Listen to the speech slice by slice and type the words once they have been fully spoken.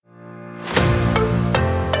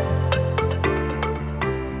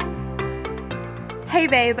Hey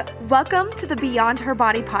babe, welcome to the Beyond Her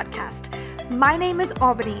Body podcast. My name is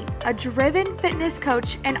Albany, a driven fitness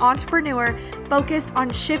coach and entrepreneur focused on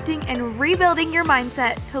shifting and rebuilding your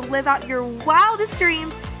mindset to live out your wildest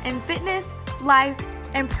dreams in fitness, life,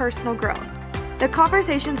 and personal growth. The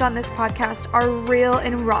conversations on this podcast are real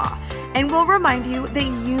and raw and will remind you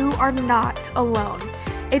that you are not alone.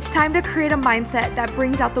 It's time to create a mindset that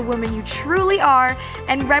brings out the woman you truly are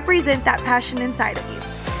and represent that passion inside of you.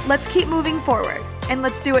 Let's keep moving forward and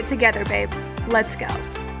let's do it together, babe. Let's go.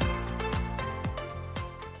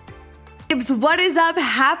 Babes, what is up?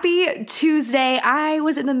 Happy Tuesday. I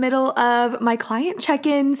was in the middle of my client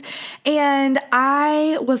check-ins and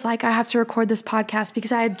I was like, I have to record this podcast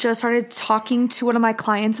because I had just started talking to one of my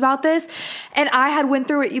clients about this and I had went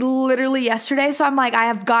through it literally yesterday. So I'm like, I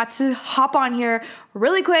have got to hop on here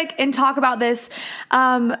really quick and talk about this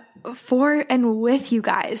for and with you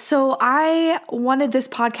guys. So I wanted this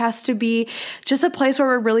podcast to be just a place where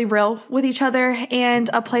we're really real with each other and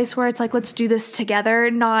a place where it's like, let's do this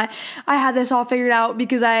together. Not, I had this all figured out,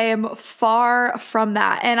 because I am far from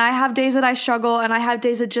that. And I have days that I struggle and I have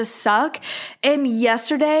days that just suck. And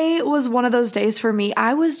yesterday was one of those days for me.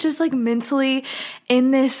 I was just like mentally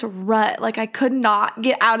in this rut. Like I could not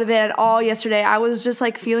get out of it at all yesterday. I was just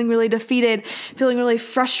like feeling really defeated, feeling really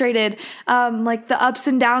frustrated. Like the ups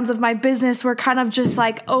and downs of my business were kind of just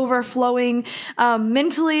like overflowing.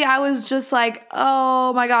 Mentally, I was just like,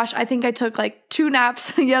 oh my gosh, I think I took like 2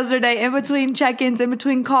 naps yesterday in between check-ins, in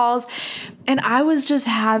between calls. And I was just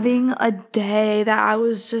having a day that I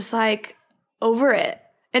was just like over it.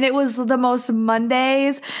 And it was the most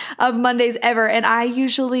Mondays of Mondays ever. And I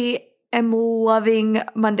usually am loving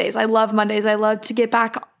Mondays. I love Mondays. I love to get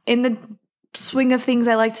back in the swing of things.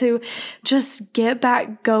 I like to just get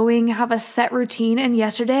back going, have a set routine. And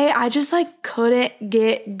yesterday I just like couldn't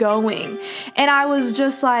get going. And I was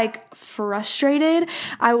just like frustrated.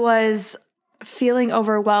 I was feeling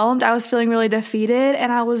overwhelmed. I was feeling really defeated.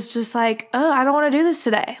 And I was just like, oh, I don't want to do this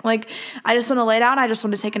today. Like, I just want to lay down. I just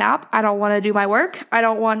want to take a nap. I don't want to do my work. I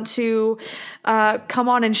don't want to come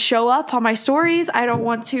on and show up on my stories. I don't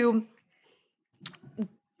want to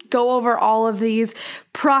go over all of these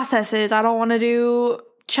processes. I don't want to do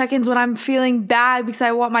check-ins when I'm feeling bad, because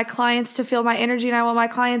I want my clients to feel my energy and I want my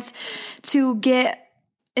clients to get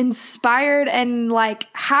inspired and like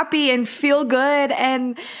happy and feel good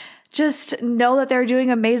and just know that they're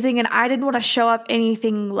doing amazing. And I didn't want to show up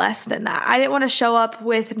anything less than that. I didn't want to show up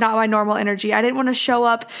with not my normal energy. I didn't want to show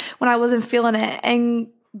up when I wasn't feeling it. And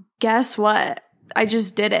guess what? I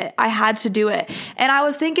just did it. I had to do it. And I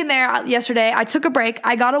was thinking there yesterday, I took a break.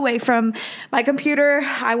 I got away from my computer.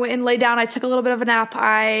 I went and laid down. I took a little bit of a nap.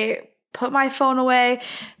 I put my phone away,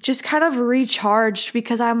 just kind of recharged,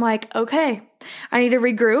 because I'm like, okay, I need to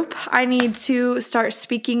regroup. I need to start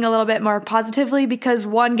speaking a little bit more positively, because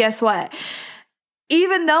one, guess what?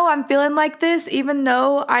 Even though I'm feeling like this, even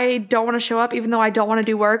though I don't want to show up, even though I don't want to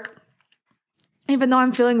do work, even though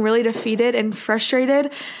I'm feeling really defeated and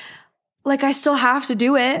frustrated, like I still have to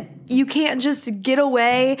do it. You can't just get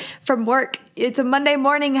away from work. It's a Monday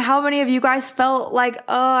morning. How many of you guys felt like,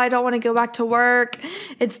 oh, I don't want to go back to work.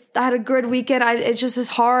 I had a good weekend. It just is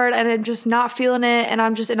hard and I'm just not feeling it. And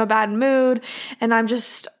I'm just in a bad mood and I'm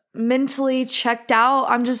just mentally checked out.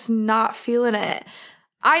 I'm just not feeling it.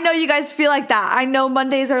 I know you guys feel like that. I know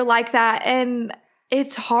Mondays are like that. And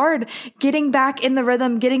it's hard getting back in the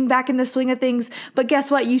rhythm, getting back in the swing of things. But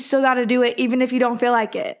guess what? You still got to do it even if you don't feel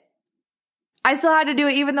like it. I still had to do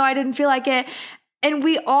it even though I didn't feel like it. And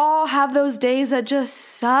we all have those days that just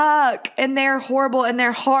suck and they're horrible and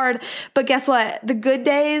they're hard. But guess what? The good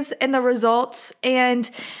days and the results and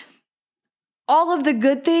all of the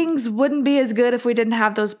good things wouldn't be as good if we didn't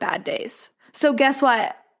have those bad days. So guess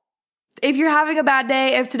what? If you're having a bad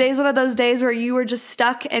day, if today's one of those days where you were just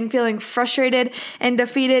stuck and feeling frustrated and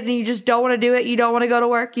defeated and you just don't want to do it, you don't want to go to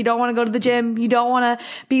work, you don't want to go to the gym, you don't want to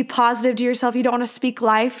be positive to yourself, you don't want to speak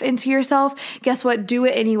life into yourself, guess what? Do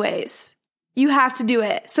it anyways. You have to do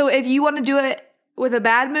it. So if you want to do it with a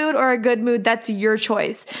bad mood or a good mood, that's your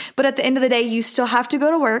choice. But at the end of the day, you still have to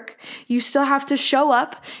go to work. You still have to show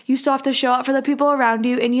up. You still have to show up for the people around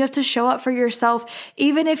you, and you have to show up for yourself,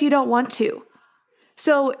 even if you don't want to.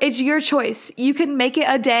 So it's your choice. You can make it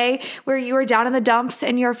a day where you are down in the dumps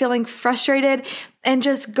and you're feeling frustrated and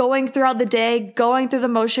just going throughout the day, going through the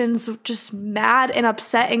motions, just mad and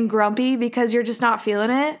upset and grumpy because you're just not feeling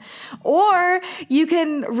it. Or you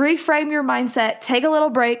can reframe your mindset, take a little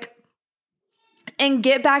break, and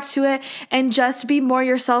get back to it and just be more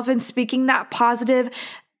yourself and speaking that positive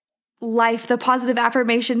life, the positive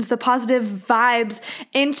affirmations, the positive vibes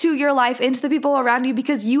into your life, into the people around you,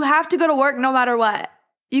 because you have to go to work no matter what.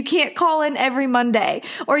 You can't call in every Monday,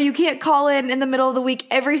 or you can't call in the middle of the week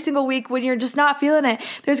every single week when you're just not feeling it.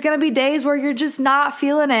 There's going to be days where you're just not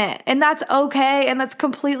feeling it, and that's okay, and that's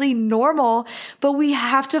completely normal, but we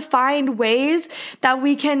have to find ways that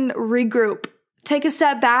we can regroup. Take a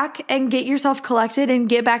step back and get yourself collected and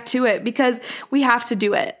get back to it, because we have to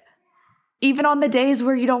do it. Even on the days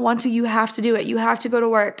where you don't want to, you have to do it. You have to go to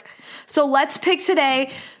work. So let's pick today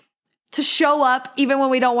to show up even when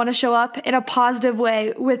we don't want to show up in a positive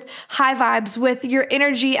way, with high vibes, with your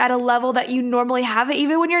energy at a level that you normally have it,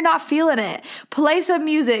 even when you're not feeling it. Play some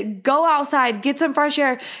music, go outside, get some fresh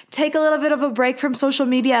air, take a little bit of a break from social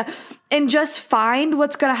media, and just find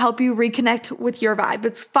what's going to help you reconnect with your vibe.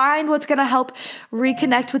 It's find what's going to help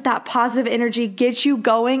reconnect with that positive energy, get you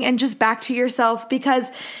going and just back to yourself,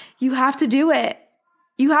 because you have to do it.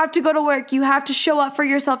 You have to go to work. You have to show up for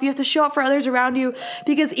yourself. You have to show up for others around you,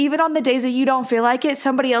 because even on the days that you don't feel like it,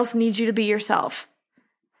 somebody else needs you to be yourself.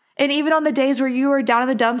 And even on the days where you are down in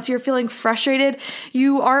the dumps, you're feeling frustrated,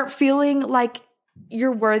 you aren't feeling like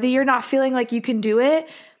you're worthy, you're not feeling like you can do it,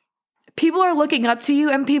 people are looking up to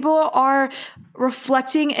you, and people are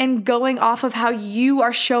reflecting and going off of how you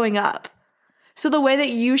are showing up. So the way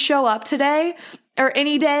that you show up today, or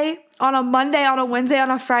any day, on a Monday, on a Wednesday, on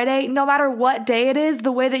a Friday, no matter what day it is,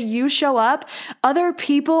 the way that you show up, other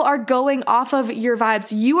people are going off of your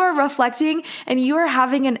vibes. You are reflecting and you are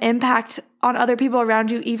having an impact on other people around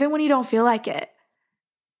you, even when you don't feel like it.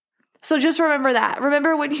 So just remember that.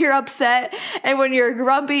 Remember when you're upset and when you're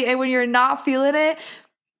grumpy and when you're not feeling it,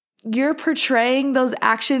 you're portraying those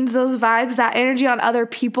actions, those vibes, that energy on other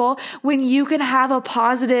people, when you can have a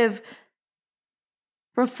positive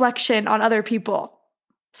reflection on other people.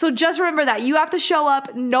 So just remember that you have to show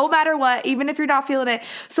up no matter what, even if you're not feeling it.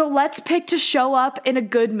 So let's pick to show up in a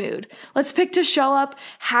good mood. Let's pick to show up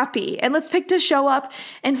happy, and let's pick to show up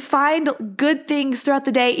and find good things throughout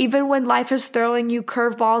the day. Even when life is throwing you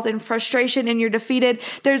curveballs and frustration and you're defeated,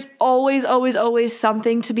 there's always, always, always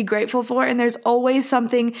something to be grateful for. And there's always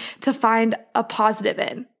something to find a positive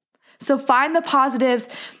in. So find the positives.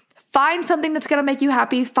 Find something that's going to make you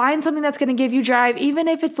happy. Find something that's going to give you drive, even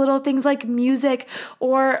if it's little things like music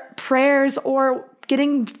or prayers or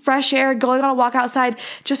getting fresh air, going on a walk outside.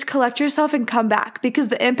 Just collect yourself and come back, because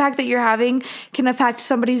the impact that you're having can affect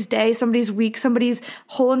somebody's day, somebody's week, somebody's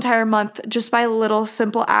whole entire month, just by little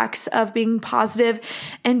simple acts of being positive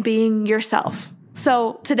and being yourself.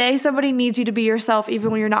 So today, somebody needs you to be yourself even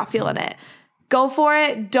when you're not feeling it. Go for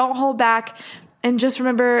it. Don't hold back. And just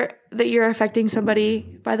remember that you're affecting somebody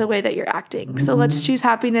by the way that you're acting. So let's choose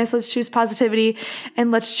happiness, let's choose positivity, and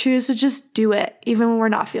let's choose to just do it, even when we're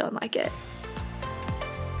not feeling like it.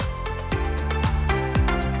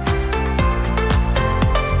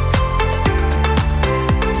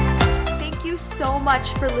 Thank you so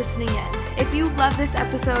much for listening in. If you love this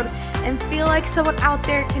episode and feel like someone out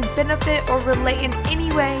there can benefit or relate in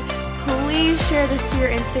any way, please share this to your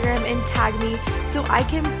Instagram and tag me so I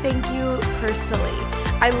can thank you personally.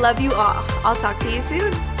 I love you all. I'll talk to you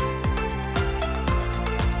soon.